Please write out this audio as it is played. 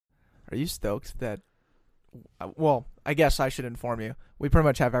Are you stoked that? Well, I guess I should inform you. We pretty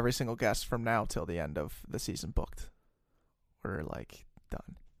much have every single guest from now till the end of the season booked. We're like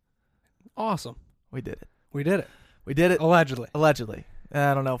done. Awesome. We did it. We did it. We did it. Allegedly.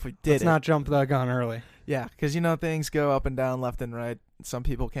 I don't know if we did Let's it. not jump the gun early. Yeah, because things go up and down, left and right. Some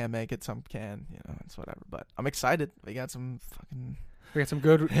people can't make it, some can. It's whatever. But I'm excited. We got some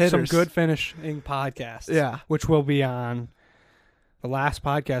good hitters. some good finishing podcasts. Yeah. Which will be on the last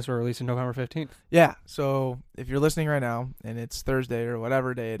podcast we're releasing November 15th. Yeah. So if you're listening right now and it's Thursday or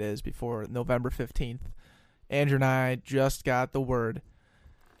whatever day it is before November 15th, Andrew and I just got the word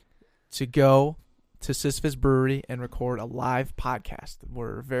to go to Sisyphus Brewery and record a live podcast.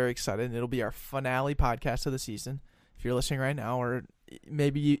 We're very excited, and it'll be our finale podcast of the season. If you're listening right now, or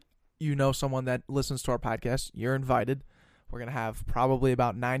maybe you know someone that listens to our podcast, you're invited. We're going to have probably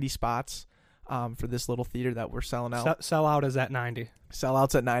about 90 spots for this little theater that we're selling out. Sell out is at 90.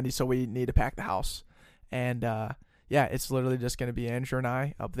 Sellouts at 90, so we need to pack the house. And, yeah, it's literally just going to be Andrew and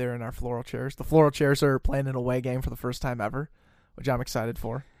I up there in our floral chairs. The floral chairs are playing an away game for the first time ever, which I'm excited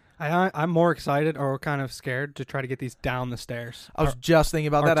for. I'm more excited or kind of scared to try to get these down the stairs. I was just thinking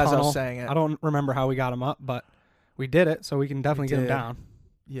about that as I was saying it. I don't remember how we got them up, but we did it, so we can definitely get them down.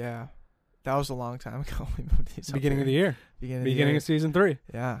 Yeah. That was a long time ago. We moved these Beginning of the year. Beginning of season 3.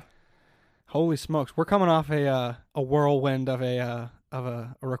 Yeah. Holy smokes. We're coming off a whirlwind of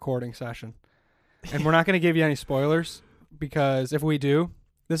a recording session. And we're not going to give you any spoilers because if we do,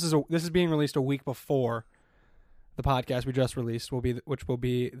 this is being released a week before the podcast we just released, which will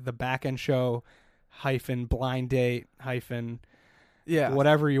be the Back End Show - blind date -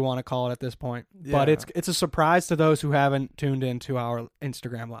 whatever you want to call it at this point. Yeah. But it's a surprise to those who haven't tuned into our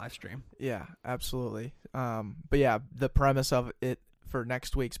Instagram live stream. Yeah, absolutely. But yeah, the premise of it for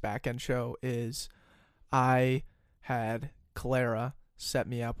next week's Back End Show is I had Clara set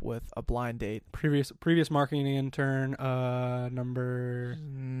me up with a blind date. Previous marketing intern, number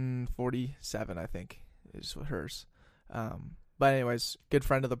 47, I think, is hers. But anyways, good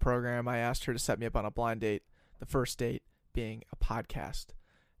friend of the program. I asked her to set me up on a blind date. The first date being a podcast.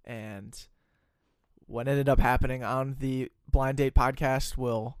 And what ended up happening on the blind date podcast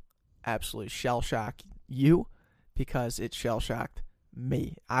will absolutely shell shock you because it shell shocked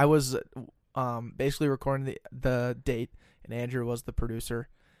me. I was basically recording the date, and Andrew was the producer,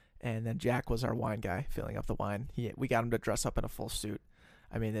 and then Jack was our wine guy filling up the wine. We got him to dress up in a full suit.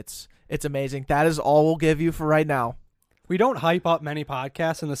 I mean, it's amazing. That is all we'll give you for right now. We don't hype up many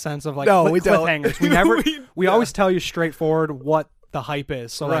podcasts in the sense of like we don't. cliffhangers. We never. we always tell you straightforward what the hype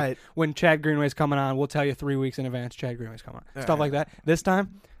is. So like when Chad Greenway's coming on, we'll tell you 3 weeks in advance Chad Greenway's coming on. Stuff like that. This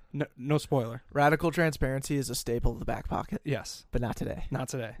time, no spoiler. Radical transparency is a staple of the back pocket. Yes, but not today. Not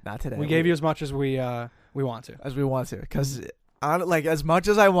today. Not today. We gave you as much as we want to. As we want to, because like as much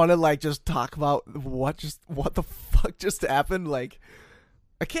as I want to like just talk about what the fuck just happened, like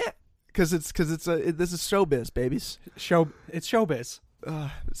I can't. Because this is showbiz, babies. It's showbiz.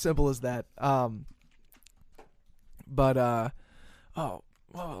 Simple as that. What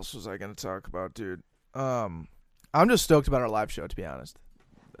else was I gonna talk about, dude? I'm just stoked about our live show, to be honest.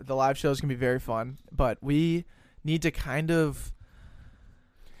 The live show is gonna be very fun, but we need to kind of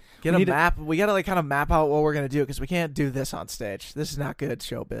get a map. We gotta like kind of map out what we're gonna do because we can't do this on stage. This is not good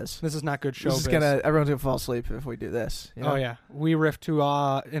showbiz. This is not good showbiz. Everyone's gonna fall asleep if we do this. You know? Oh yeah, we riff to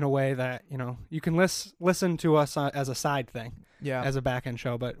in a way that you can listen to us as a side thing. Yeah, as a back end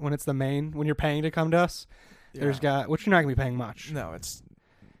show. But when it's the main, when you're paying to come to us, which you're not gonna be paying much. No, it's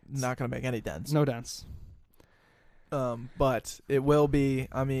not gonna make any dents. No dents. But it will be.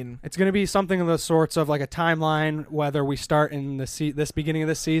 I mean, it's going to be something of the sorts of like a timeline, whether we start in this beginning of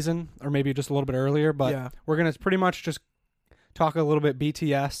this season or maybe just a little bit earlier. But we're going to pretty much just talk a little bit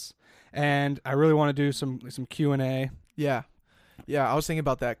BTS, and I really want to do some Q&A. Yeah, I was thinking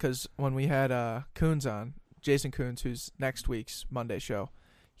about that because when we had Coons on, Jason Coons, who's next week's Monday show,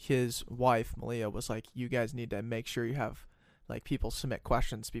 his wife Malia was like, "You guys need to make sure you have like people submit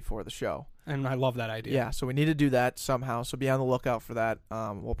questions before the show." And I love that idea. Yeah, so we need to do that somehow. So be on the lookout for that.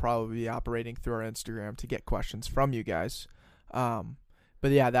 We'll probably be operating through our Instagram to get questions from you guys. But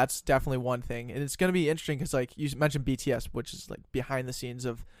yeah, that's definitely one thing. And it's going to be interesting because like you mentioned BTS, which is like behind the scenes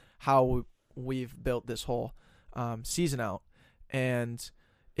of how we've built this whole season out. And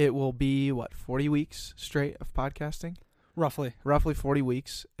it will be, 40 weeks straight of podcasting? Roughly 40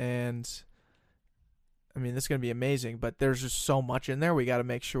 weeks. And I mean, this is going to be amazing, but there's just so much in there. We got to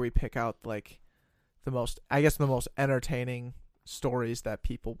make sure we pick out like the most entertaining stories that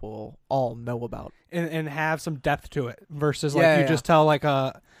people will all know about. And have some depth to it versus like just tell like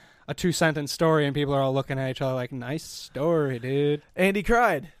a a 2-sentence story, and people are all looking at each other like, "Nice story, dude." Andy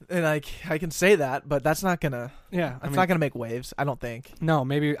cried, and I can say that, but that's not gonna not gonna make waves. I don't think. No,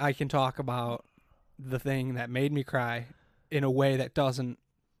 maybe I can talk about the thing that made me cry in a way that doesn't,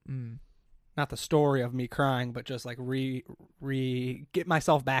 not the story of me crying, but just like get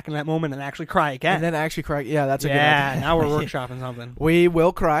myself back in that moment and actually cry again. And then actually cry. Yeah, that's a good yeah. idea. Now we're workshopping something. We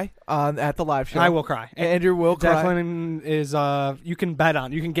will cry at the live show. I will cry. Andrew will cry. Declan is you can bet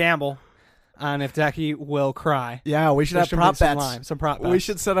on, you can gamble on if Decky will cry. Yeah, we should have prop bets. Some prop bets. We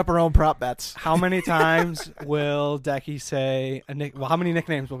should set up our own prop bets. How many times will Decky say how many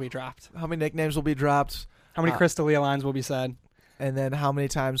nicknames will be dropped? How many nicknames will be dropped? How many Crystalia lines will be said? And then how many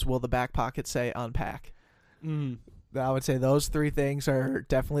times will the back pocket say unpack? I would say those 3 things are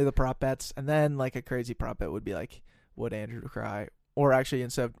definitely the prop bets. And then like a crazy prop bet would be like, would Andrew cry? Or actually,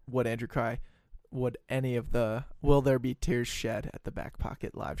 instead of would Andrew cry, will there be tears shed at the back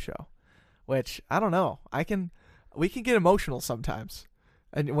pocket live show? Which, I don't know. We can get emotional sometimes.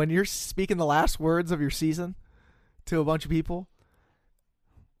 And when you're speaking the last words of your season to a bunch of people.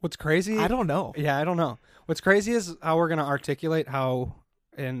 What's crazy? I don't know. Yeah, I don't know. What's crazy is how we're going to articulate how,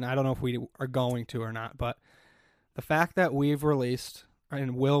 and I don't know if we are going to or not, but the fact that we've released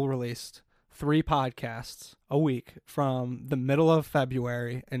and will release 3 podcasts a week from the middle of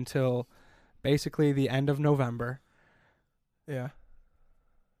February until basically the end of November. Yeah.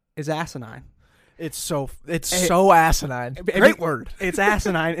 Is asinine. It's so asinine. Great word. It's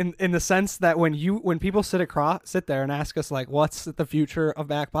asinine in the sense that when people sit there and ask us like, what's the future of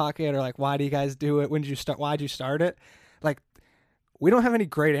Back Pocket, or like, why do you guys do it? Why'd you start it? Like, we don't have any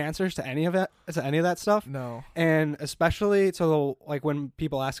great answers to any of that stuff. No. And especially to like when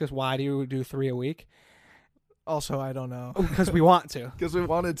people ask us, why do you do 3 a week? Also, I don't know. Because we want to. Because we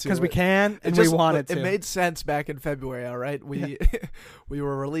wanted to. Because we can, and we wanted to. It made sense back in February, all right? We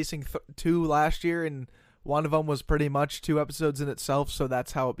were releasing 2 last year, and one of them was pretty much 2 episodes in itself, so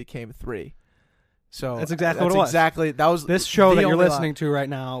that's how it became 3. So that's exactly what it was. Exactly. That was this show that you're listening to right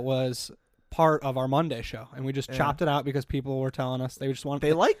now was part of our Monday show, and we just chopped it out because people were telling us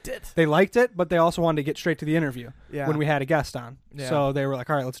they liked it. They liked it, but they also wanted to get straight to the interview when we had a guest on. Yeah. So they were like,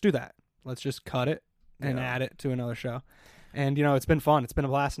 all right, let's do that. Let's just cut it and add it to another show. And, it's been fun. It's been a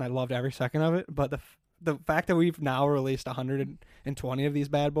blast, and I loved every second of it. But the fact that we've now released 120 of these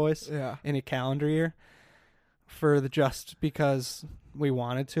bad boys in a calendar year just because we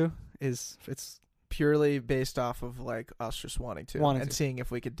wanted to it's purely based off of like us just wanting to seeing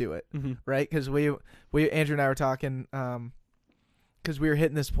if we could do it, right? Because we Andrew and I were talking because we were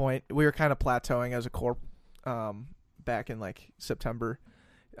hitting this point. We were kind of plateauing as a corp back in like September.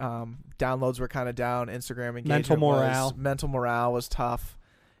 Downloads were kind of down. Instagram engagement mental morale was tough,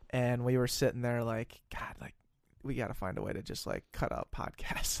 and we were sitting there like, God, like we got to find a way to just like cut out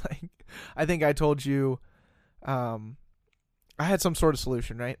podcasts. Like, I think I told you, I had some sort of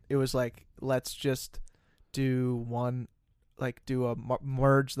solution, right? It was like, let's just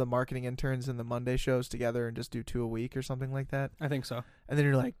merge the marketing interns and the Monday shows together and just do 2 a week or something like that. I think so. And then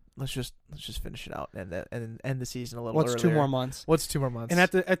you're like, let's just finish it out and end the season a little earlier. What's 2 more months? What's 2 more months? And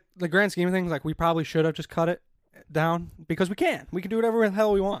at the grand scheme of things, like we probably should have just cut it down because we can do whatever the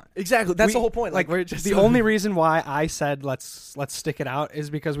hell we want. Exactly. That's the whole point. Like we're just the only reason why I said let's stick it out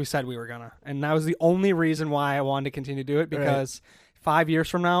is because we said we were gonna, and that was the only reason why I wanted to continue to do it, because 5 years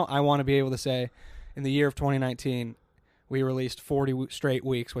from now I want to be able to say, in the year of 2019, we released 40 straight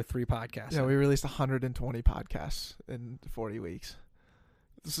weeks with 3 podcasts. Yeah, we released 120 podcasts in 40 weeks.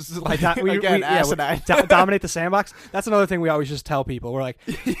 This is like, dominate the sandbox. That's another thing we always just tell people. We're like,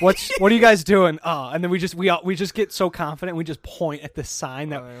 what are you guys doing? And then we just get so confident. We just point at this sign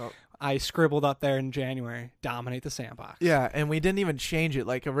that I scribbled up there in January. Dominate the sandbox. Yeah, and we didn't even change it.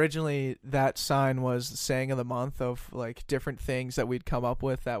 Like originally, that sign was the saying of the month of like different things that we'd come up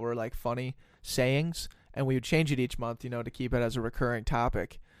with that were like funny sayings, and we would change it each month, to keep it as a recurring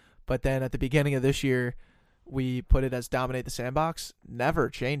topic. But then at the beginning of this year, we put it as Dominate the Sandbox, never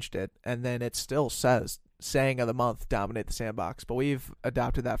changed it, and then it still says saying of the month, Dominate the Sandbox, but we've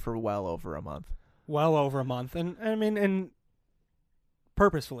adopted that for well over a month. And I mean, and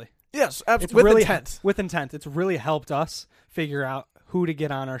purposefully. Yes, absolutely. With intent. It's really helped us figure out who to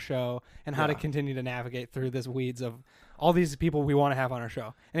get on our show and how to continue to navigate through this weeds of all these people we want to have on our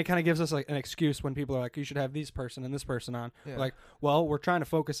show. And it kind of gives us like an excuse when people are like, you should have this person and this person on. Yeah. We're like, well, we're trying to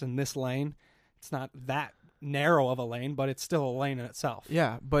focus in this lane. It's not that narrow of a lane, but it's still a lane in itself.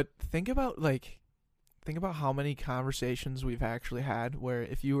 Yeah, but think about how many conversations we've actually had where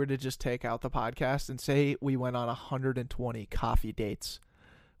if you were to just take out the podcast and say we went on 120 coffee dates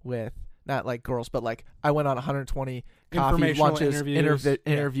with not like girls, but like I went on 120 coffee Informational lunches, interviews.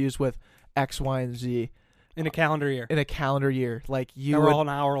 interviews with X, Y, and Z In a calendar year. in a calendar year. Like They were all an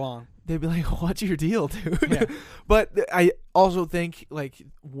hour long. they'd be like, "What's your deal, dude?" Yeah. But I also think like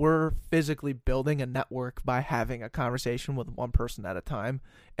we're physically building a network by having a conversation with one person at a time,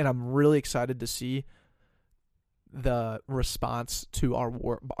 and I'm really excited to see the response to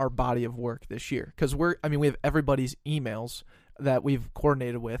our body of work this year, because we have everybody's emails that we've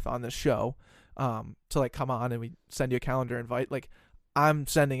coordinated with on the show to like come on, and we send you a calendar invite. Like I'm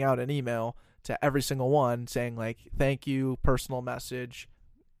sending out an email to every single one saying like, thank you, personal message,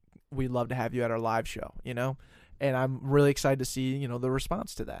 we'd love to have you at our live show, and I'm really excited to see the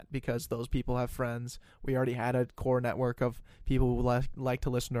response to that, because those people have friends. We already had a core network of people who like to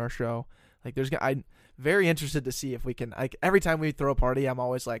listen to our show. Like I'm very interested to see if we can, like, every time we throw a party, I'm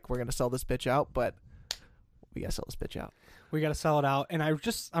always like, we're gonna sell this bitch out, but we gotta sell this bitch out. We got to sell it out, and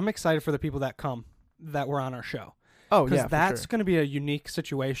I'm excited for the people that come that were on our show. Oh yeah, Because that's going to be a unique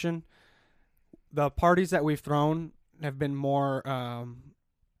situation. The parties that we've thrown have been more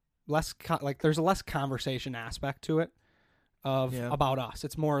there's a less conversation aspect to it about us.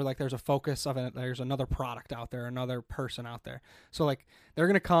 It's more like there's a focus of it. There's another product out there, another person out there. So like they're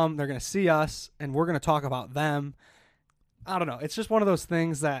going to come, they're going to see us, and we're going to talk about them. I don't know. It's just one of those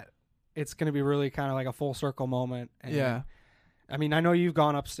things that it's going to be really kind of like a full circle moment. And yeah. I mean, I know you've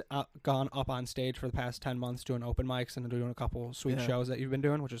gone up on stage for the past 10 months doing open mics and doing a couple sweet shows that you've been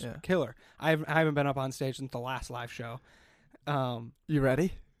doing, which is killer. I haven't been up on stage since the last live show. You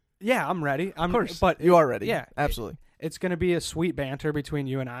ready? Yeah, I'm ready. Of course, but you are ready. Yeah, absolutely. It's going to be a sweet banter between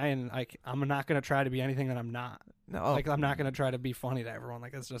you and I, and like I'm not going to try to be anything that I'm not. No, like I'm not going to try to be funny to everyone.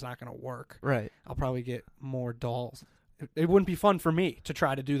 Like it's just not going to work. Right. I'll probably get more dulls. It wouldn't be fun for me to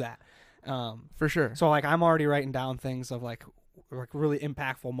try to do that. For sure. So like I'm already writing down things of like really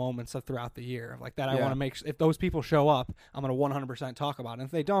impactful moments of throughout the year, like that. I want to make if those people show up, I'm going to 100% talk about it. And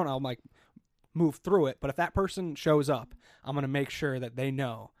if they don't, I'll like move through it. But if that person shows up, I'm going to make sure that they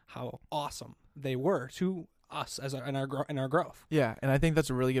know how awesome they were to us in our growth. Yeah, and I think that's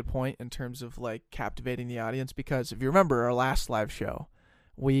a really good point in terms of like captivating the audience, because if you remember our last live show,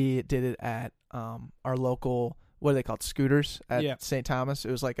 we did it at our local, what are they called, Scooters at St. Thomas.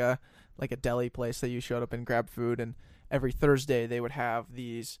 It was like a deli place that you showed up and grabbed food, and every Thursday they would have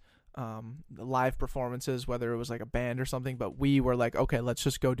these live performances, whether it was like a band or something, but we were like, okay, let's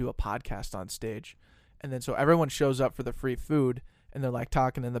just go do a podcast on stage. And then so everyone shows up for the free food, and they're like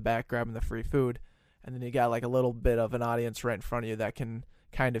talking in the back, grabbing the free food, and then you got like a little bit of an audience right in front of you that can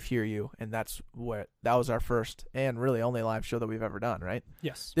kind of hear you, and that was our first and really only live show that we've ever done, right?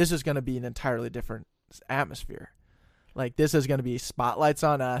 Yes. This is going to be an entirely different atmosphere. Like this is going to be spotlights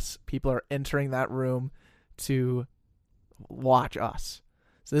on us. People are entering that room to watch us.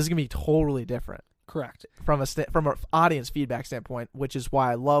 So this is going to be totally different. Correct. From an audience feedback standpoint, which is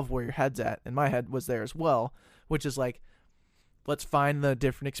why I love where your head's at, and my head was there as well, which is like, let's find the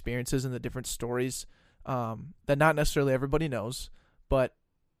different experiences and the different stories that not necessarily everybody knows, but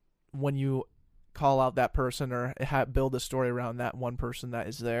when you call out that person or build a story around that one person that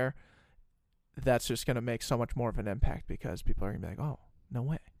is there, that's just going to make so much more of an impact, because people are going to be like, oh, no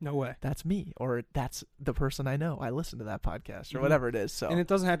way, that's me, or that's the person I know, I listen to that podcast, or whatever it is. So, and it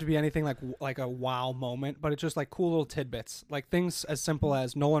doesn't have to be anything like a wow moment, but it's just like cool little tidbits, like things as simple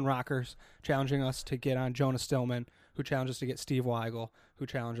as Nolan Rockers challenging us to get on Jonah Stillman, who challenged us to get Steve Weigel, who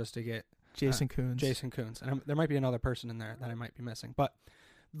challenged us to get Jason Coons. And there might be another person in there that I might be missing, but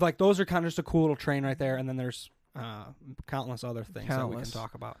like those are kind of just a cool little train right there. And then there's countless other things that we can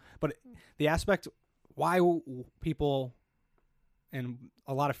talk about. But the aspect why people, and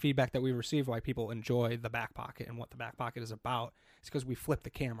a lot of feedback that we received, why people enjoy the Back Pocket and what the Back Pocket is about, is because we flip the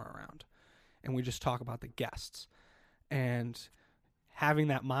camera around and we just talk about the guests. And having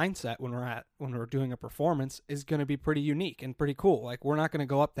that mindset when we're doing a performance is going to be pretty unique and pretty cool. Like we're not going to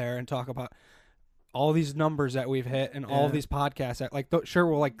go up there and talk about all these numbers that we've hit and all these podcasts that sure,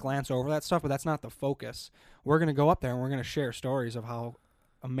 we'll like glance over that stuff, but that's not the focus. We're going to go up there and we're going to share stories of how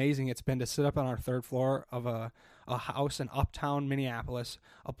amazing it's been to sit up on our third floor of a house in uptown Minneapolis,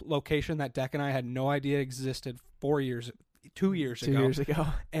 a location that Deck and I had no idea existed 2 years ago.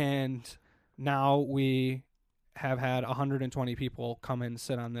 And now we have had 120 people come and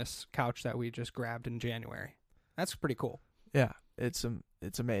sit on this couch that we just grabbed in January. That's pretty cool. Yeah, it's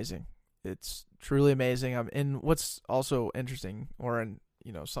amazing. It's truly amazing. And what's also interesting,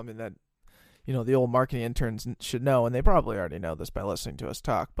 something that, the old marketing interns should know, and they probably already know this by listening to us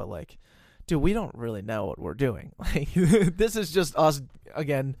talk, but like, dude, we don't really know what we're doing. Like, this is just us,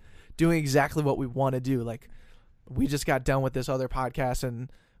 again, doing exactly what we want to do. Like, we just got done with this other podcast,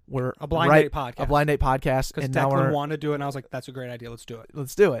 and we're A blind date podcast. A blind date podcast. Because And now Declan we're wanted to do it, and I was like, that's a great idea. Let's do it.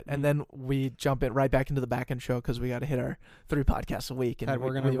 let's do it. And then we jump it right back into the back end show because we got to hit our 3 podcasts a week. And That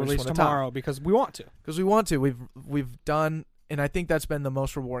we're going to just release wanna tomorrow because we want to. because we want to. We've done, and I think that's been the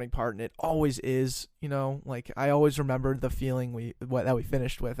most rewarding part, and it always is. You know, like I always remember the feeling that we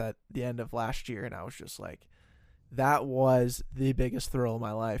finished with at the end of last year, and I was just like, that was the biggest thrill of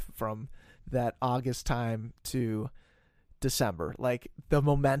my life from that August time to December. Like the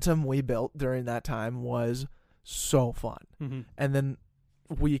momentum we built during that time was so fun, and then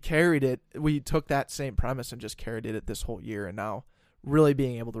we carried it. We took that same premise and just carried it this whole year, and now really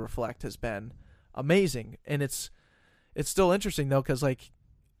being able to reflect has been amazing. And it's still interesting though, because like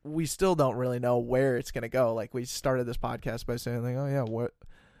we still don't really know where it's gonna go. Like we started this podcast by saying like, oh yeah,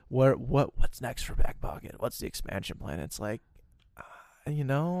 what's next for Back Pocket? What's the expansion plan? It's like, you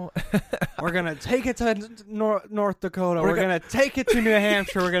know, we're gonna take it to North Dakota. We're gonna take it to New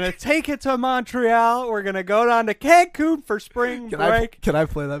Hampshire. We're gonna take it to Montreal. We're gonna go down to Cancun for spring break. Can I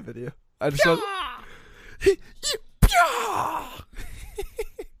play that video? I just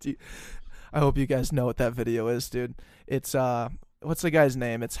I hope you guys know what that video is, dude. It's what's the guy's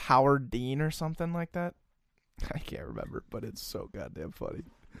name? It's Howard Dean or something like that. I can't remember, but it's so goddamn funny.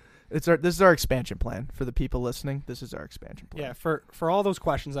 This is our expansion plan for the people listening. This is our expansion plan. Yeah, for all those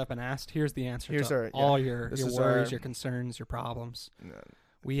questions I've been asked, here's the answer to all your worries, your concerns, your problems.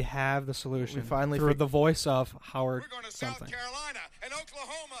 We have the solution. We finally through the voice of Howard. We're going to something. South Carolina and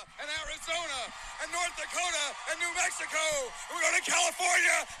Oklahoma and Arizona and North Dakota and New Mexico. And we're going to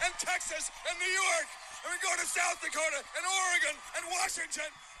California and Texas and New York. And we're going to South Dakota and Oregon and Washington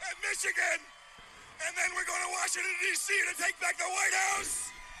and Michigan. And then we're going to Washington, D.C. to take back the White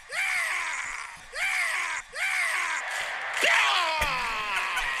House.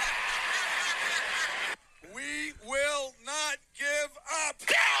 We will not give up.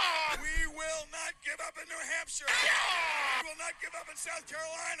 We will not give up in New Hampshire. We will not give up in South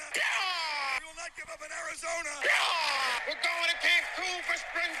Carolina. We will not give up in Arizona. We're going to Cancun for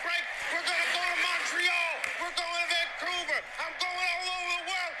spring break. We're going to go to Montreal. We're going to Vancouver. I'm going all over the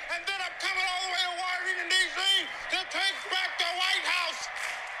world. And then I'm coming all the way to Washington, D.C. to take back the White House.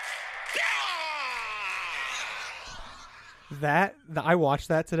 I watched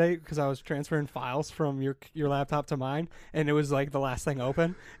that today because I was transferring files from your laptop to mine, and it was like the last thing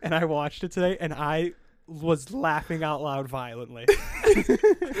open. And I watched it today, and I was laughing out loud violently.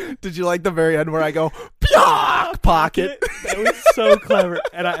 Did you like the very end where I go, Pyock pocket? That was so clever.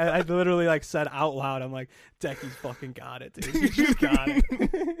 And I literally like said out loud, I'm like, Decky's fucking got it, dude. You just got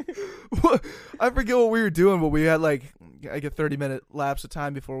it. I forget what we were doing, but we had like a 30-minute lapse of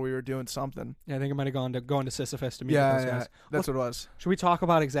time before we were doing something. Yeah, I think I might have gone to Sisyphus to meet those guys. That's what it was. Should we talk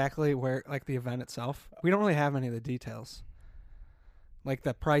about exactly where, like, the event itself? We don't really have any of the details. Like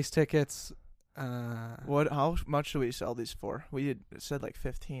the price tickets. How much should we sell these for? We had said like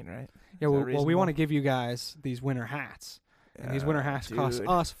 15, right? Yeah, well, we want to give you guys these winter hats. And these winter hats cost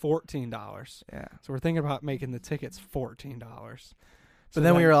us $14. Yeah. So we're thinking about making the tickets $14. But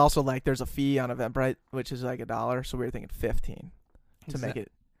then we were also like, there's a fee on Eventbrite, which is like $1. So we were thinking 15 to make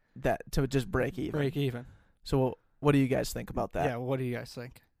it to just break even. Break even. So what do you guys think about that? Yeah, what do you guys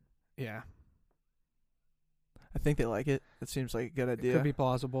think? Yeah. I think they like it. It seems like a good idea. It could be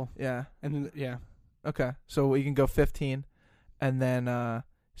plausible. Yeah. And yeah. Okay. So we can go 15. And then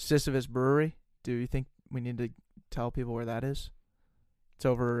Sisyphus Brewery. Do you think we need to tell people where that is? It's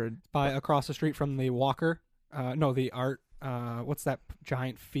over across the street from the Walker. The art. What's that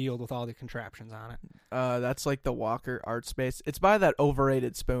giant field with all the contraptions on it? That's like the Walker Art Space. It's by that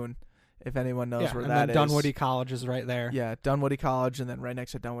overrated spoon, if anyone knows where that is. Dunwoody College is right there. Yeah, Dunwoody College, and then right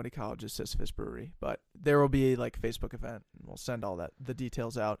next to Dunwoody College is Sisyphus Brewery. But there will be like a Facebook event, and we'll send all the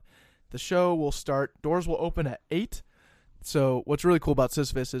details out. The show will start. Doors will open at 8. So what's really cool about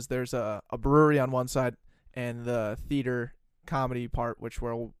Sisyphus is there's a brewery on one side and the theater comedy part,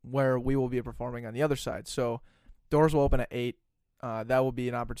 where we will be performing on the other side. So doors will open at 8. That will be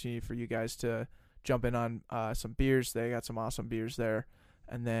an opportunity for you guys to jump in on some beers. They got some awesome beers there.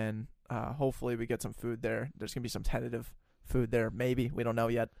 And then hopefully we get some food there. There's going to be some tentative food there. Maybe. We don't know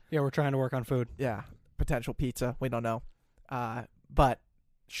yet. Yeah, we're trying to work on food. Yeah. Potential pizza. We don't know. But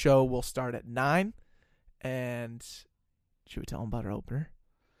show will start at 9. And should we tell them about our opener?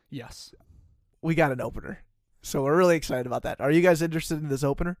 Yes. We got an opener. So we're really excited about that. Are you guys interested in this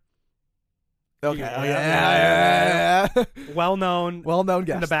opener? Okay. Yeah. Well known guest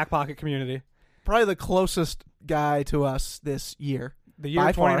in the Back Pocket community. Probably the closest guy to us this year. The year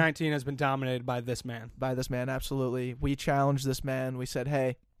 2019 has been dominated by this man. By this man, absolutely. We challenged this man. We said,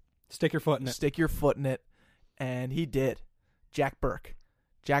 hey, stick your foot in it. Stick your foot in it. And he did. Jack Burke.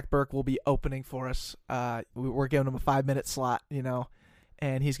 Jack Burke will be opening for us. We're giving him a 5-minute slot,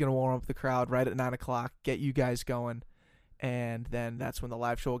 and he's going to warm up the crowd right at 9 o'clock, get you guys going, and then that's when the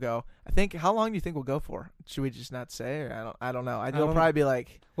live show will go. I think, how long do you think we'll go for? Should we just not say? Or I don't know. It'll probably be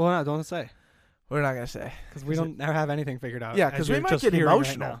like, Well, no, don't say. we're not going to say. Because we don't never have anything figured out. Yeah, as because we you're might just get hearing right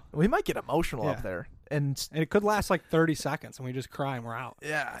emotional. now. We might get emotional Yeah. up there. And And it could last like 30 seconds, and we just cry and we're out.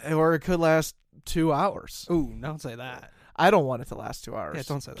 yeah, or it could last 2 hours. Ooh, don't say that. I don't want it to last 2 hours. Yeah,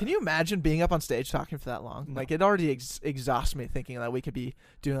 don't say that. Can you imagine being up on stage talking for that long? No. Like, it already exhausts me thinking that we could be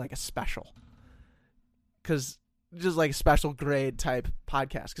doing like a special. Because just like a special grade type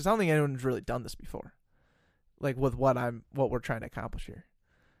podcast. Because I don't think anyone's really done this before. Like with what we're trying to accomplish here.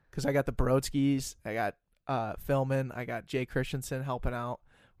 Because I got the Broadskis, I got filming, I got Jay Christensen helping out.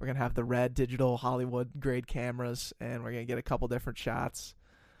 We're going to have the red digital Hollywood grade cameras, and we're going to get a couple different shots.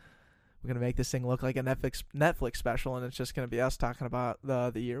 We're going to make this thing look like a Netflix special, and it's just going to be us talking about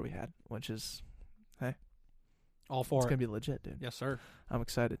the year we had, which is, All for it's it. going to be legit, dude. Yes, sir. I'm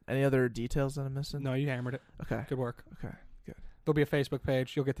excited. Any other details that I'm missing? No, you hammered it. Okay. Good work. Okay. There'll be a Facebook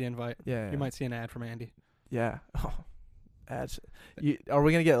page. You'll get the invite. Yeah. You might see an ad from Andy. Yeah. Oh, ads. Are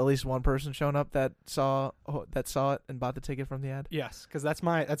we going to get at least one person showing up that saw it and bought the ticket from the ad? Yes, because that's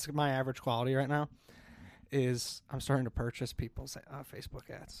my average quality right now. Is I'm starting to purchase people's Facebook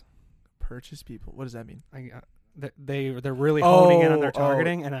ads. Purchase people. What does that mean? They're really honing in on their Oh.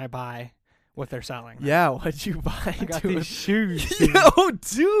 targeting, and I buy what they're selling. Yeah. What'd you buy? I got dude? these shoes. dude. Yo,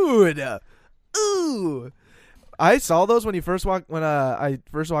 dude. Ooh. I saw those when I first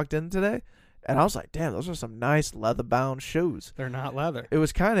walked in today, and I was like, damn, those are some nice leather-bound shoes. They're not leather. It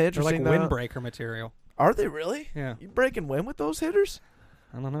was kind of They're like interesting. though. windbreaker material. Are they really? Yeah. You breaking wind with those hitters?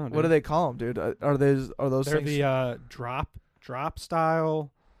 I don't know. Dude. What do they call them, dude? Are those They're things? the drop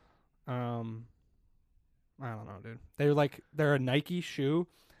style. I don't know, dude. They're a Nike shoe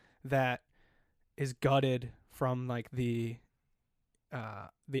that is gutted from like the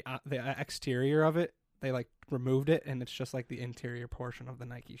exterior of it. They like removed it, and it's just like the interior portion of the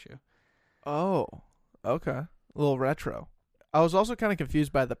Nike shoe. Oh, okay. A little retro. I was also kind of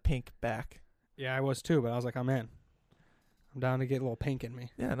confused by the pink back. Yeah, I was too, but I was like, I'm in. I'm down to get a little pink in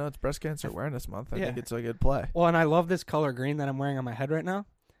me. Yeah, no, it's Breast Cancer Awareness Month. I Yeah. think it's a good play. Well, and I love this color green that I'm wearing on my head right now,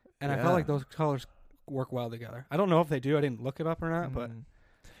 and I Yeah. felt like those colors work well together. I don't know if they do. I didn't look it up or not, but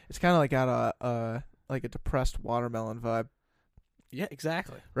It's kind of like got a depressed watermelon vibe, yeah,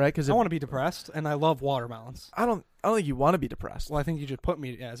 exactly. right? Because I want to be depressed, and I love watermelons. I don't think you want to be depressed. Well, I think you just put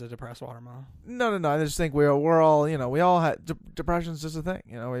me as a depressed watermelon. No. I just think we're all, we all had depression's just a thing.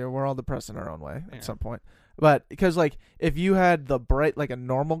 We're all depressed in our own way Yeah. at some point. But because like if you had the bright like a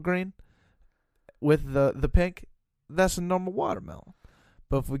normal green with the pink, that's a normal watermelon.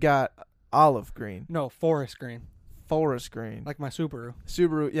 But if we got olive green, No, forest green, forest green, like my Subaru.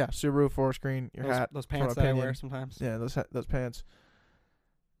 Subaru forest green, your hat, Those from pants that I opinion. wear sometimes. Yeah, those pants.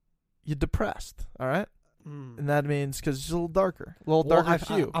 You're depressed, all right, Mm. and that means because it's a little darker Well,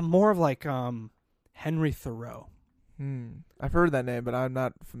 hue. I'm more of like Henry Thoreau. I've heard that name, but I'm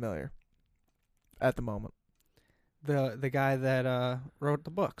not familiar at the moment. The guy that wrote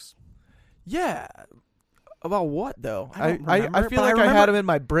the books. Yeah, about what though? I don't I remember, feel but I like I had remember- him in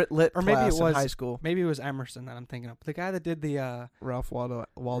my Brit Lit Or maybe class it was- in high school. Maybe it was Emerson that I'm thinking of. The guy that did the Ralph Waldo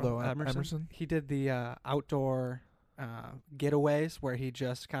Ralph Emerson. He did the outdoor getaways where he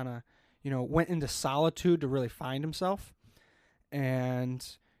just kind of, went into solitude to really find himself. And,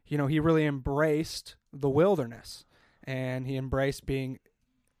 he really embraced the wilderness. And he embraced being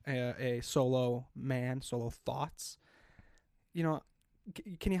a solo man, solo thoughts.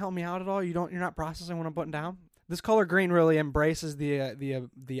 Can you help me out at all? You're not processing what I'm putting down? This color green really embraces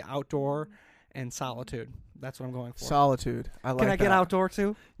the outdoor and solitude. That's what I'm going for. Solitude. I like. Can I get that. outdoor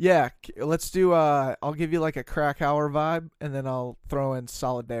too? Yeah, let's do. I'll give you like a crack hour vibe, and then I'll throw in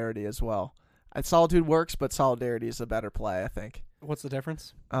solidarity as well. Solitude works, but solidarity is a better play, I think. What's the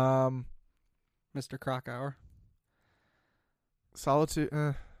difference, Mr. Mr. Krakauer? Solitude.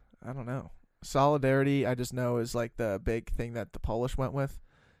 I don't know. Solidarity, I just know is like the big thing that the Polish went with.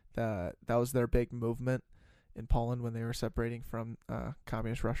 That was their big movement in Poland when they were separating from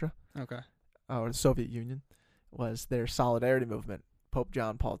communist Russia. Okay. Or the Soviet Union, was their solidarity movement. Pope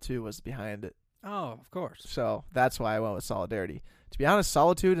John Paul II was behind it. Oh, of course. So that's why I went with solidarity. To be honest,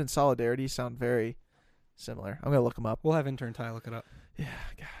 solitude and solidarity sound very similar. I'm going to look them up. We'll have intern Ty look it up. Yeah,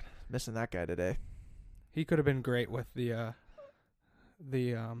 God, missing that guy today. He could have been great with the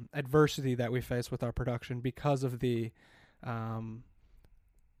adversity that we face with our production because of the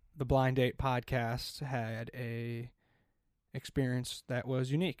Blind Date podcast had a experience that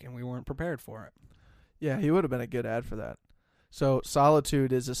was unique and we weren't prepared for it. Yeah, he would have been a good ad for that. So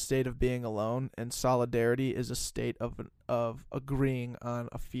solitude is a state of being alone, and solidarity is a state of agreeing on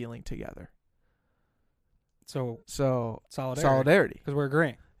a feeling together. So So solidarity. Because we're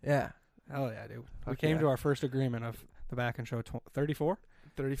agreeing. Yeah. Hell yeah, dude. We Fuck came yeah. to our first agreement of the Back and Show 34.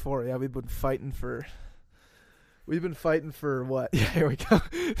 34. Yeah, we've been fighting for what? Yeah, here we go.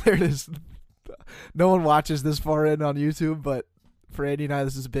 There it is. No one watches this far in on YouTube, but for Andy and I,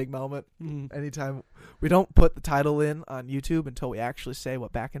 this is a big moment. Mm. Anytime we don't put the title in on YouTube until we actually say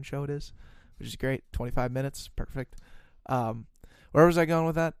what Back and Show it is, which is great. 25 minutes, perfect. Where was I going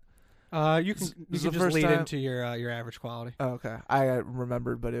with that? You can This is just the first lead time- into your average quality. Oh, okay, I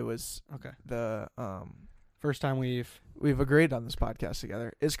remembered, but it was Okay. the First time we've agreed on this podcast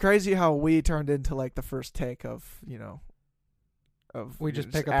together. It's crazy how we turned into like the first take of we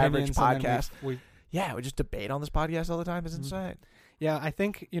just pick average opinions podcast. and then we Yeah, we just debate on this podcast all the time. It's Mhm. insane. Yeah, I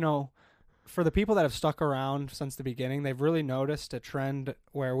think, for the people that have stuck around since the beginning, they've really noticed a trend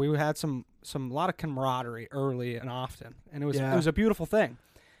where we had some lot of camaraderie early and often, and it was a beautiful thing.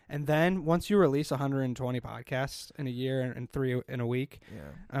 And then once you release 120 podcasts in a year and 3 in a week,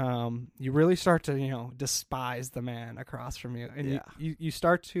 Yeah. you really start to despise the man across from you, and Yeah. you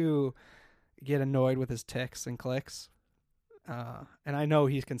start to get annoyed with his ticks and clicks. And I know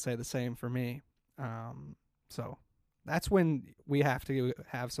he can say the same for me. So that's when we have to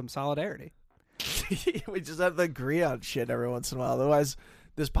have some solidarity. We just have to agree on shit every once in a while. Otherwise,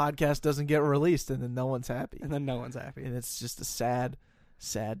 this podcast doesn't get released, and then no one's happy. And then no one's happy. And it's just a sad,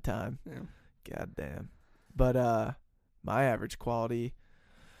 sad time. Yeah. God damn. But my average quality.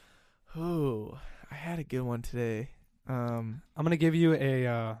 Oh, I had a good one today. I'm gonna give you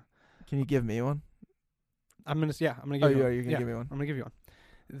a. Can you give me one? I'm gonna give Oh, you. you're one. gonna Yeah, give me one. I'm gonna give you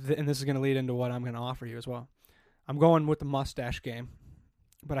one. And this is gonna lead into what I'm gonna offer you as well. I'm going with the mustache game,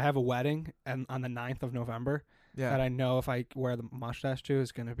 but I have a wedding and on the 9th of November Yeah. that I know if I wear the mustache to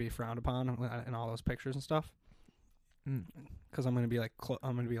is gonna be frowned upon in all those pictures and stuff. Mm. Because I'm gonna be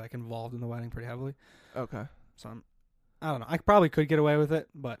like involved in the wedding pretty heavily. Okay. So I don't know. I probably could get away with it,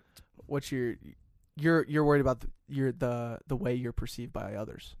 but What's you're worried about the way you're perceived by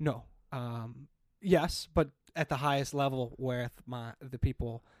others? no. Yes, but at the highest level with the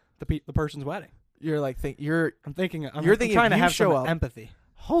person's wedding. You're like I'm You're thinking You're I'm thinking trying if to you have show some up- empathy.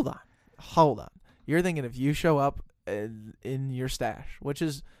 hold on. You're thinking if you show up in your stash, which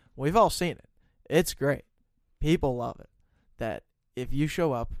is we've all seen it. It's great. People love it. That if you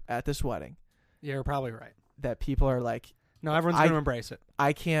show up at this wedding, Yeah, you're probably right. that people are like, No, everyone's I- going to embrace it.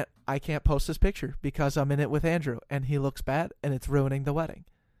 I can't post this picture because I'm in it with Andrew and he looks bad and it's ruining the wedding.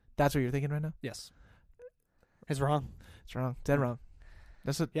 That's what you're thinking right now? Yes. It's wrong. It's wrong. Dead wrong.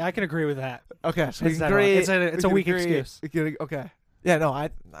 That's it. Yeah, I can agree with that. Okay, so we It's can dead wrong. agree. It's a weak excuse. Okay. Yeah, no, I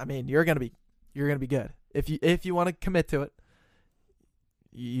mean, you're gonna be good if you want to commit to it.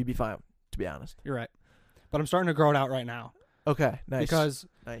 You'd be fine, to be honest. You're right. But I'm starting to grow it out right now Okay, nice. because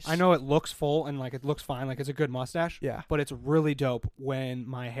nice. I know it looks full and like it looks fine, like it's a good mustache. Yeah. But it's really dope when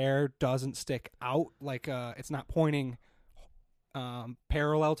my hair doesn't stick out, like it's not pointing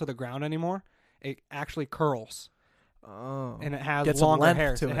parallel to the ground anymore. It actually curls, Oh. and it has Get some longer length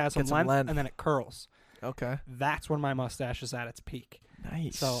hairs. to It it. has some Get some length, length. and then it curls. Okay. That's when my mustache is at its peak.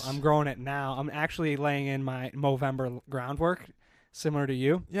 Nice. So I'm growing it now. I'm actually laying in my Movember groundwork, similar to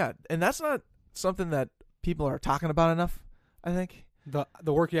you. Yeah, and that's not something that people are talking about enough, I think.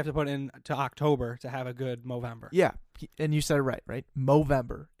 The work you have to put in to October to have a good Movember. Yeah, and you said it right?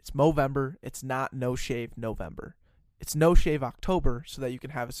 Movember. It's Movember. It's not No Shave November. It's No Shave October so that you can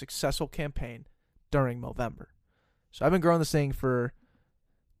have a successful campaign during Movember. So I've been growing this thing for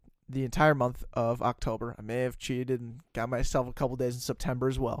the entire month of October. I may have cheated and got myself a couple days in September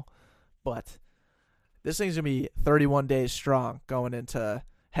as well. But this thing's going to be 31 days strong going into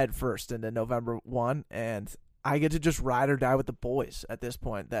head first into November 1. And I get to just ride or die with the boys at this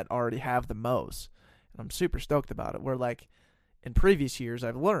point that already have the mows. And I'm super stoked about it. Where, like, in previous years,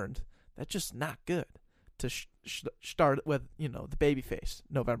 I've learned that's just not good to start with, the baby face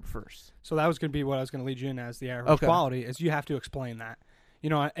November 1st. So that was going to be what I was going to lead you in as the average quality, is you have to explain that.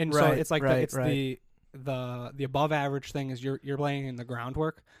 And so Right, it's like right, the above average thing is you're laying in the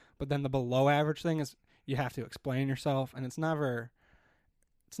groundwork, but then the below average thing is you have to explain yourself, and it's never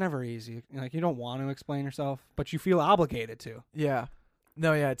easy. Like, you don't want to explain yourself, but you feel obligated to. Yeah.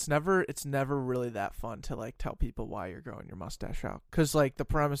 No, yeah, it's never really that fun to, like, tell people why you're growing your mustache out. Because, like, the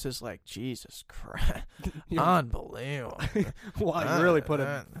premise is, like, Jesus Christ, unbelievable. Wow, you really put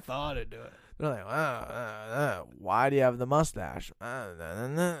a thought into it. They're like, why do you have the mustache?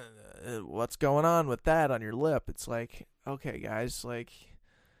 What's going on with that on your lip? It's like, okay, guys, like,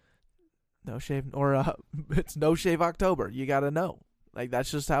 No shave, or it's no shave October. You got to know. Like,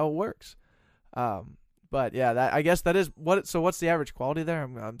 that's just how it works. But yeah, I guess that is what. So what's the average quality there?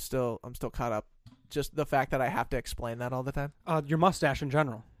 I'm still caught up. Just the fact that I have to explain that all the time. Your mustache in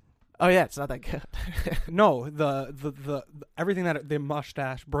general. Oh yeah, it's not that good. No, the everything that the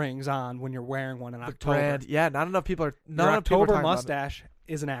mustache brings on when you're wearing one in October. Brand, yeah, not enough people are. Your October talking mustache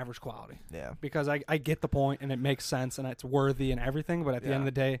is an average quality. Yeah, because I get the point and it makes sense and it's worthy and everything, but at the end of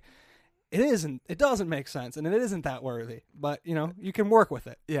the day, it doesn't make sense and it isn't that worthy. But you can work with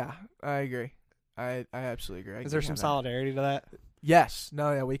it. Yeah, I agree. I absolutely agree. Is there some solidarity to that? Yes.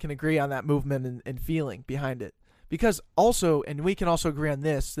 No, yeah, we can agree on that movement and feeling behind it. Because also, and we can also agree on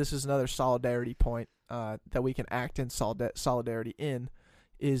this is another solidarity point that we can act in solidarity in,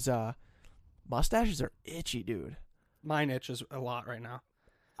 is mustaches are itchy, dude. Mine itches a lot right now.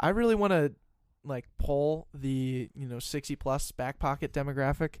 I really want to poll the 60 plus back pocket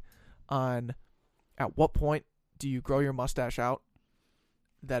demographic on at what point do you grow your mustache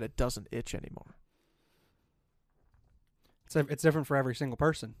that it doesn't itch anymore. It's different for every single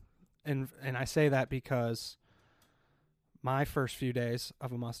person, and I say that because my first few days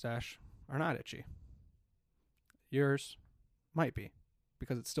of a mustache are not itchy. Yours might be,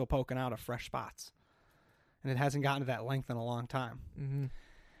 because it's still poking out of fresh spots, and it hasn't gotten to that length in a long time. Mm-hmm.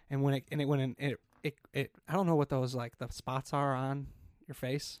 And when it I don't know what those the spots are on your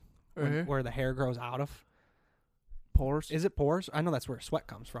face where the hair grows out of. Pores? Is it pores? I know that's where sweat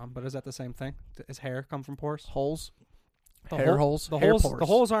comes from, but is that the same thing? Does hair come from pores? Holes? Hair holes? The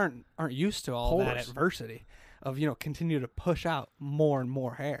holes aren't used to all that adversity of continue to push out more and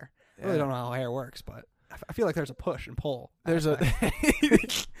more hair. Yeah. I really don't know how hair works, but I feel like there's a push and pull. There's there's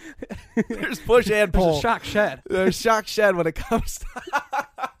push and pull. There's a shock shed. There's shock shed when it comes to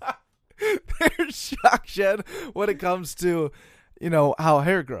there's shock shed when it comes to how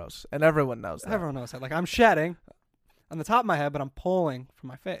hair grows, and everyone knows that. Everyone knows that. Like, I'm shedding on the top of my head, but I'm pulling from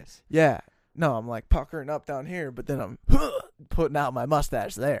my face. Yeah. No, I'm puckering up down here, but then I'm putting out my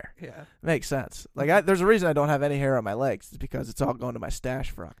mustache there. Yeah. Makes sense. There's a reason I don't have any hair on my legs. It's because it's all going to my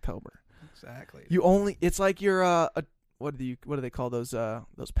stash for October. Exactly. It's like you're what do they call those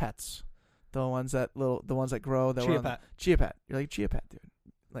pets? The ones that grow. That Chia pet. Chia pet. You're like chia pet, dude.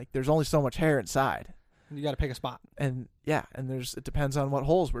 There's only so much hair inside. You got to pick a spot. And yeah, and it depends on what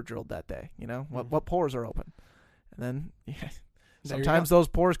holes were drilled that day. What pores are open, and then sometimes those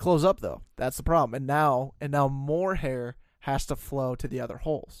pores close up though. That's the problem. And now more hair has to flow to the other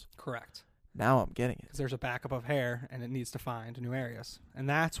holes. Correct. Now I'm getting it. Because there's a backup of hair and it needs to find new areas, and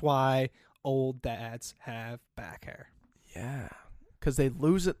that's why old dads have back hair. Yeah, because they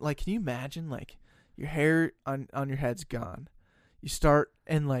lose it. Can you imagine your hair on your head's gone? You start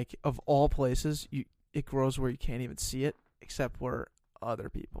and of all places it grows where you can't even see it, except where other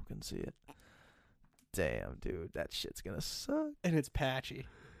people can see it. Damn, dude, that shit's gonna suck. And it's patchy.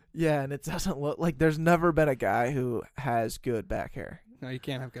 Yeah, and it doesn't look like there's never been a guy who has good back hair. No, you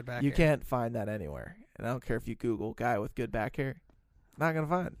can't have good back hair. You can't find that anywhere. And I don't care if you Google guy with good back hair. Not gonna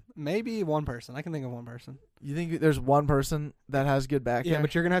find. Maybe one person. I can think of one person. You think there's one person that has good back hair? Yeah,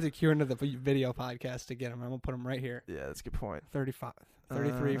 but you're gonna have to cue into the video podcast to get him. I'm gonna put him right here. Yeah, that's a good point. 35,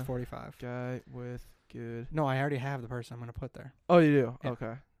 33, 45. Guy with good. No, I already have the person I'm gonna put there. Oh, you do? Yeah.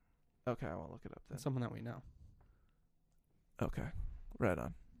 Okay. Okay, I won't look it up then. Someone that we know. Okay, right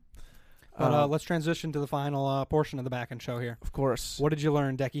on. But let's transition to the final portion of the back end show here. Of course. What did you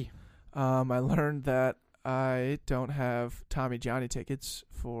learn, Decky? I learned that I don't have Tommy Johnny tickets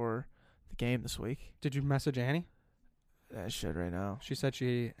for the game this week. Did you message Annie? I should right now. She said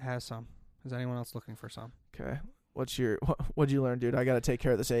she has some. Is anyone else looking for some? Okay. What'd you learn, dude? I got to take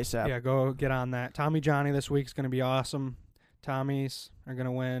care of this ASAP. Yeah, go get on that. Tommy Johnny this week's going to be awesome. Tommies are going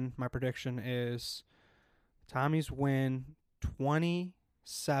to win. My prediction is Tommies win 27-23.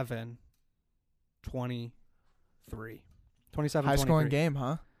 27-23. High scoring game,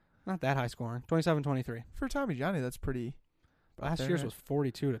 huh? Not that high scoring. 27-23. For Tommy Johnny, that's pretty. Last year's was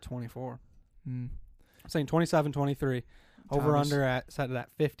 42-24. I'm saying 27-23. Over under set it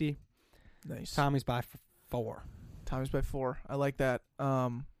at 50. Nice. Tommy's by 4. Tommy's by 4. I like that.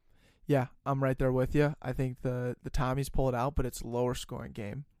 Yeah, I'm right there with you. I think the Tommies pull it out, but it's a lower scoring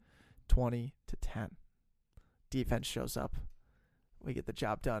game, 20-10. Defense shows up. We get the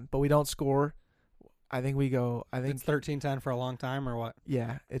job done, but we don't score. I think it's 13-10 for a long time, or what?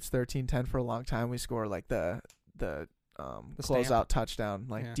 Yeah, it's 13-10 for a long time. We score the closeout touchdown,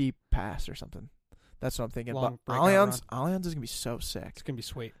 deep pass or something. That's what I'm thinking. But Allianz is gonna be so sick. It's gonna be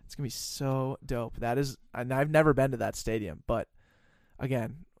sweet. It's gonna be so dope. That is, and I've never been to that stadium, but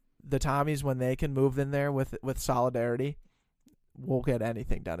again, the Tommies, when they can move in there with solidarity, we'll get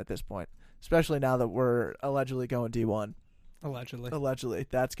anything done at this point, especially now that we're allegedly going D1. Allegedly.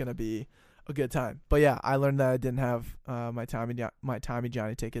 That's gonna be a good time. But yeah, I learned that I didn't have my Tommy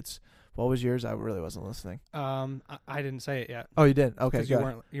Johnny tickets. What was yours? I really wasn't listening. I didn't say it yet. Oh, you didn't? Okay, 'Cause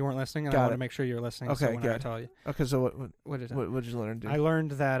good. you weren't listening, and Got I want it. to make sure you're listening. Okay, so when I good. tell you. Okay, so What did what did you learn, dude? I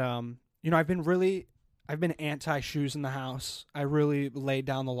learned that I've been anti shoes in the house. I really laid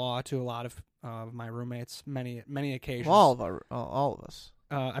down the law to a lot of my roommates, many occasions. all of us.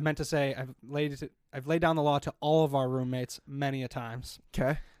 I meant to say I've laid down the law to all of our roommates many a times.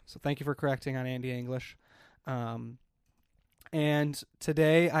 Okay. So thank you for correcting on Andy English. And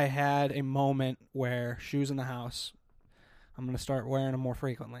today I had a moment where shoes in the house, I'm going to start wearing them more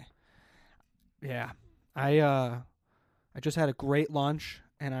frequently. Yeah. I just had a great lunch,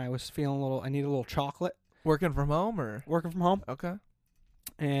 and I was feeling I needed a little chocolate. Working from home or? Working from home. Okay.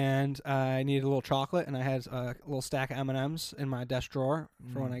 And I needed a little chocolate, and I had a little stack of M&Ms in my desk drawer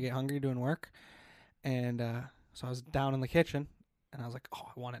for when I get hungry doing work. And so I was down in the kitchen, and I was like, oh,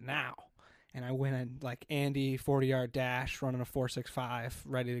 I want it now. And I went in like Andy 40-yard dash, running a 4.65,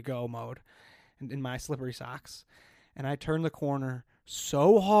 ready to go mode, and in my slippery socks. And I turned the corner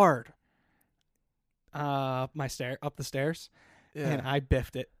so hard, up the stairs, Yeah. and I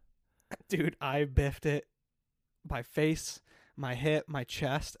biffed it. Dude, I biffed it. My face, my hip, my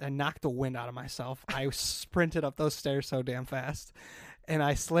chest, and knocked the wind out of myself. I sprinted up those stairs so damn fast. And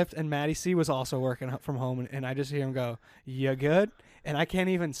I slipped, and Matty C was also working from home, and I just hear him go, "You good?" And I can't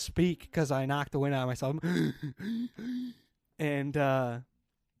even speak because I knocked the wind out of myself. And that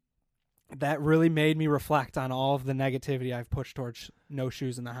really made me reflect on all of the negativity I've pushed towards no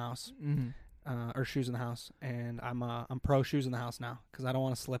shoes in the house, or shoes in the house. And I'm pro shoes in the house now because I don't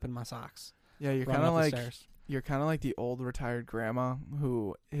want to slip in my socks. Yeah, you're running kind of up the like stairs. you're kind of like the old retired grandma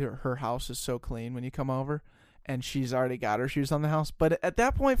who her house is so clean when you come over, and she's already got her shoes on the house. But at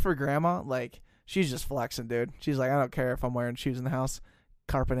that point for grandma, like, she's just flexing, dude. She's like, I don't care if I'm wearing shoes in the house.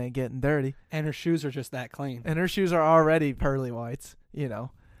 Carpet ain't getting dirty. And her shoes are just that clean. And her shoes are already pearly whites, you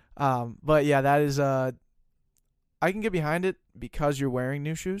know. But yeah, that is I can get behind it because you're wearing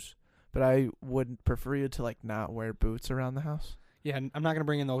new shoes, but I would prefer you to like not wear boots around the house. Yeah, I'm not going to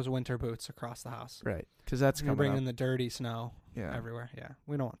bring in those winter boots across the house. Right. Because that's I'm going to coming bring up. in the dirty snow Yeah. everywhere. Yeah,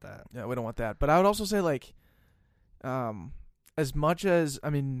 we don't want that. Yeah, we don't want that. But I would also say, like, as much as,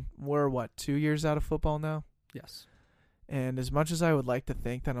 I mean, we're, 2 years out of football now? Yes. And as much as I would like to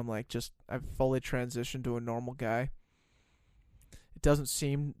think that I'm, like, I've fully transitioned to a normal guy, it doesn't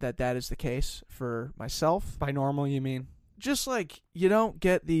seem that is the case for myself. By normal, you mean? Just, like, you don't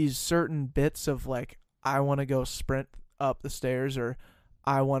get these certain bits of, like, I want to go sprint up the stairs, or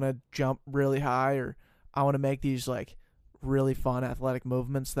I want to jump really high, or I want to make these, like, really fun athletic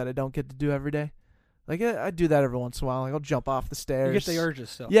movements that I don't get to do every day. Like, I do that every once in a while. Like, I'll jump off the stairs. You get the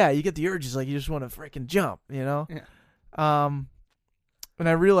urges still. Yeah, you get the urges. Like, you just want to freaking jump, you know? Yeah. And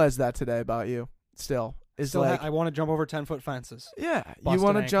I realized that today about you still. Still I want to jump over 10-foot fences. Yeah, Bust you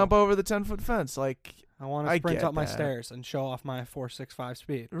want an to jump ankle. over the 10-foot fence. Like, I want I to sprint get up my that. stairs and show off my 4.65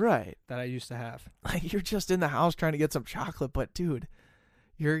 speed right. that I used to have. Like, you're just in the house trying to get some chocolate, but, dude,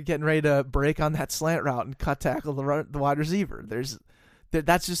 you're getting ready to break on that slant route and cut tackle the wide receiver.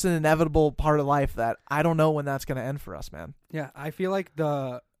 That's just an inevitable part of life that I don't know when that's going to end for us, man. Yeah, I feel like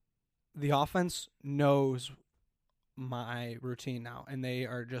the offense knows my routine now, and they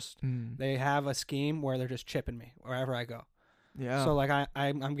are just they have a scheme where they're just chipping me wherever I go. Yeah. So like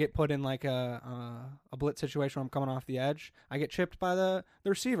I'm get put in like a blitz situation where I'm coming off the edge. I get chipped by the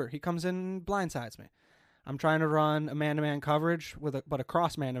receiver. He comes in and blindsides me. I'm trying to run a man-to-man coverage but a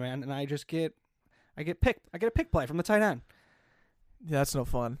cross man-to-man, and I get picked. I get a pick play from the tight end. Yeah, that's no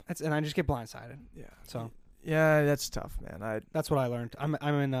fun. And I just get blindsided. Yeah. So yeah, that's tough, man. that's what I learned. I'm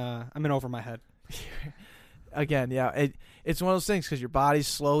in over my head. Again, yeah, it's one of those things because your body's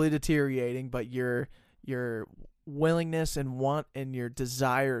slowly deteriorating, but your willingness and want and your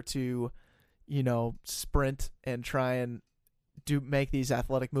desire to, sprint and try and make these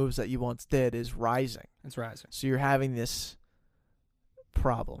athletic moves that you once did is rising. It's rising. So you're having this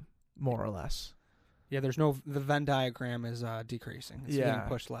problem, more or less. Yeah, the Venn diagram is decreasing. It's getting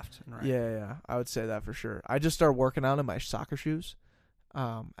pushed left and right. Yeah, I would say that for sure. I just started working out in my soccer shoes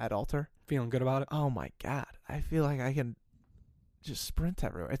at Alter. Feeling good about it? Oh, my God. I feel like I can just sprint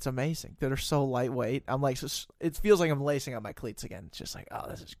everywhere. It's amazing. They're so lightweight. I'm like, it feels like I'm lacing up my cleats again. It's just like, oh,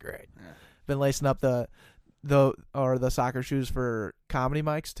 this is great. Yeah. Been lacing up the soccer shoes for comedy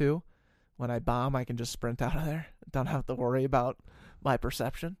mics, too. When I bomb, I can just sprint out of there. Don't have to worry about my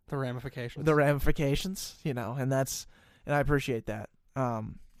perception. The ramifications. And I appreciate that.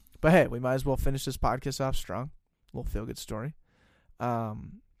 But hey, we might as well finish this podcast off strong. A little feel-good story.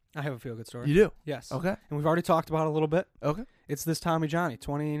 I have a feel-good story. You do? Yes. Okay. And we've already talked about it a little bit. Okay. It's this Tommy Johnny,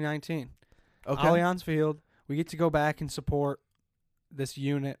 2019. Okay. Allianz Field. We get to go back and support this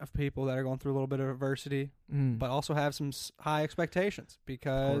unit of people that are going through a little bit of adversity, but also have some high expectations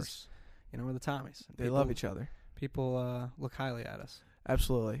because, we're the Tommies. They love each other. People look highly at us.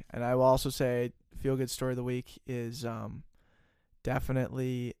 Absolutely. And I will also say feel-good story of the week is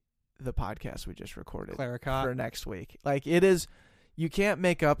definitely the podcast we just recorded Claricott. for next week. Like, it is, you can't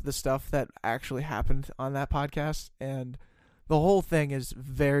make up the stuff that actually happened on that podcast, and the whole thing is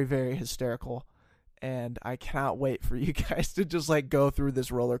very, very hysterical, and I cannot wait for you guys to just, like, go through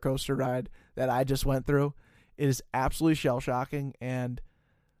this roller coaster ride that I just went through. It is absolutely shell-shocking, and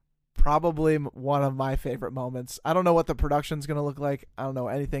probably one of my favorite moments. I don't know what the production's going to look like. I don't know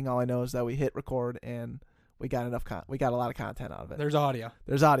anything. All I know is that we hit record, and we got enough. We got a lot of content out of it. There's audio.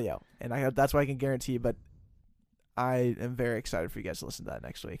 And that's what I can guarantee. But I am very excited for you guys to listen to that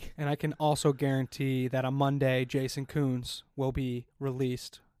next week. And I can also guarantee that on Monday, Jason Coons will be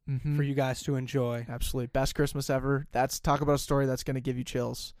released for you guys to enjoy. Absolutely, best Christmas ever. Talk about a story that's going to give you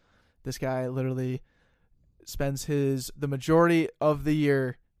chills. This guy literally spends the majority of the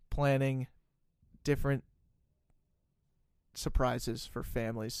year planning different surprises for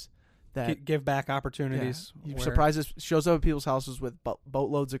families that give back opportunities. Yeah. He shows up at people's houses with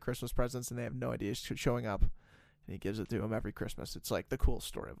boatloads of Christmas presents, and they have no idea he's showing up. And he gives it to them every Christmas. It's like the coolest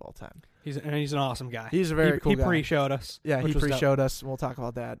story of all time. He's an awesome guy. He's a very cool guy. He pre-showed us. Yeah, he pre-showed us, and we'll talk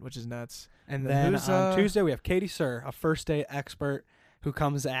about that, which is nuts. And then on Tuesday, we have Katie Sir, a first date expert who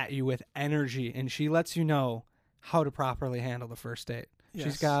comes at you with energy, and she lets you know how to properly handle the first date. Yes.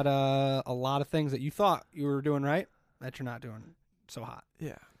 She's got a lot of things that you thought you were doing right that you're not doing so hot.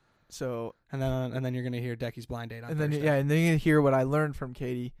 Yeah. So and then you're gonna hear Decky's blind date on Thursday. And then you're gonna hear what I learned from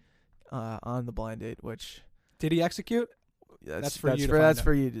Katie on the blind date. Which did he execute? That's for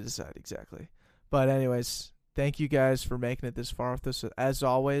you to decide exactly. But anyways, thank you guys for making it this far with us. As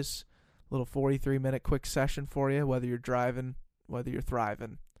always, little 43-minute quick session for you. Whether you're driving, whether you're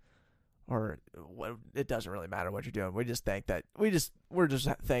thriving, or it doesn't really matter what you're doing. We're just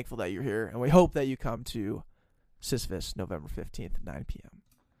thankful that you're here, and we hope that you come to Sisyphus November 15th, 9 p.m.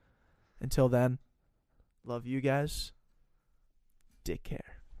 Until then, love you guys. Take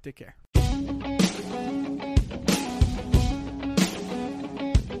care. Take care.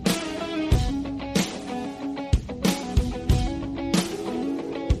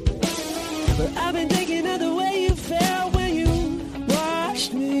 But I've been thinking of the way you felt when you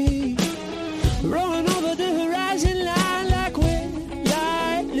watched me rolling over the horizon line like we're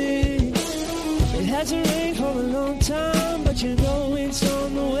lightning. It hasn't rained for a long time, but you know it's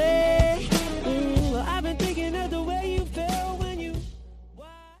on the way. I've been thinking of the way you felt when you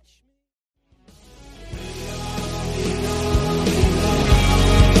watched me.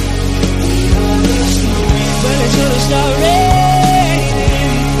 Well, it's gonna start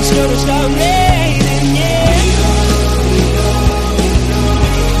raining. It's gonna start raining.